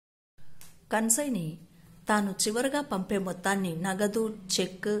Consignee తాను చివరగా పంపే మొత్తాన్ని నగదు,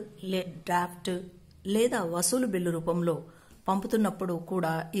 చెక్, డ్రాఫ్ట్ లేదా వసూలు బిల్లు రూపంలో పంపుతున్నప్పుడు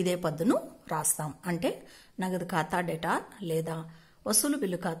కూడా ఇదే పద్దును రాస్తాం. అంటే నగదు ఖాతా డెటార్ లేదా వసూలు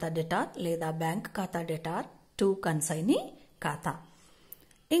బిల్లు ఖాతా డెటార్ లేదా బ్యాంక్ ఖాతా డెటార్ టు కన్సైనీ ఖాతా.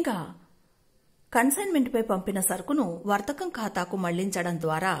 ఇంకా కన్సైన్మెంట్పై పంపిన సరుకును వర్తకం ఖాతాకు మళ్లించడం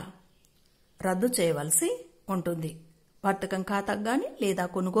ద్వారా రద్దు చేయవలసి ఉంటుంది. వర్తకం ఖాతాకు గాని లేదా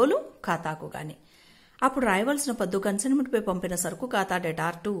కొనుగోలు ఖాతాకు గాని. అప్పుడు రాయవలసిన పద్దు కన్సైన్మెంట్పై పంపిన సరుకు ఖాతా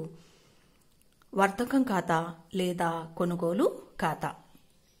డెటార్ టు వర్తకం ఖాతా లేదా కొనుగోలు ఖాతా.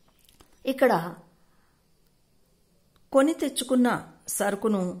 ఇక్కడ కొని తెచ్చుకున్న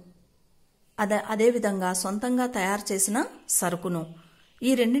సరుకును అదేవిధంగా సొంతంగా తయారు చేసిన సరుకును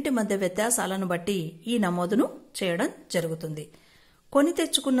ఈ రెండింటి మధ్య వ్యత్యాసాలను బట్టి ఈ నమోదును చేయడం జరుగుతుంది. కొని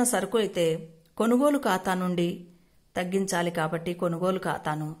తెచ్చుకున్న సరుకు అయితే కొనుగోలు ఖాతా నుండి తగ్గించాలి కాబట్టి కొనుగోలు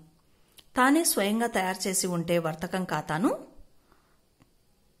ఖాతాను, తానే స్వయంగా తయారు చేసి ఉంటే వర్తకం ఖాతాను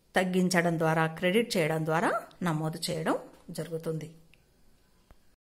తగ్గించడం ద్వారా, క్రెడిట్ చేయడం ద్వారా నమోదు చేయడం జరుగుతుంది.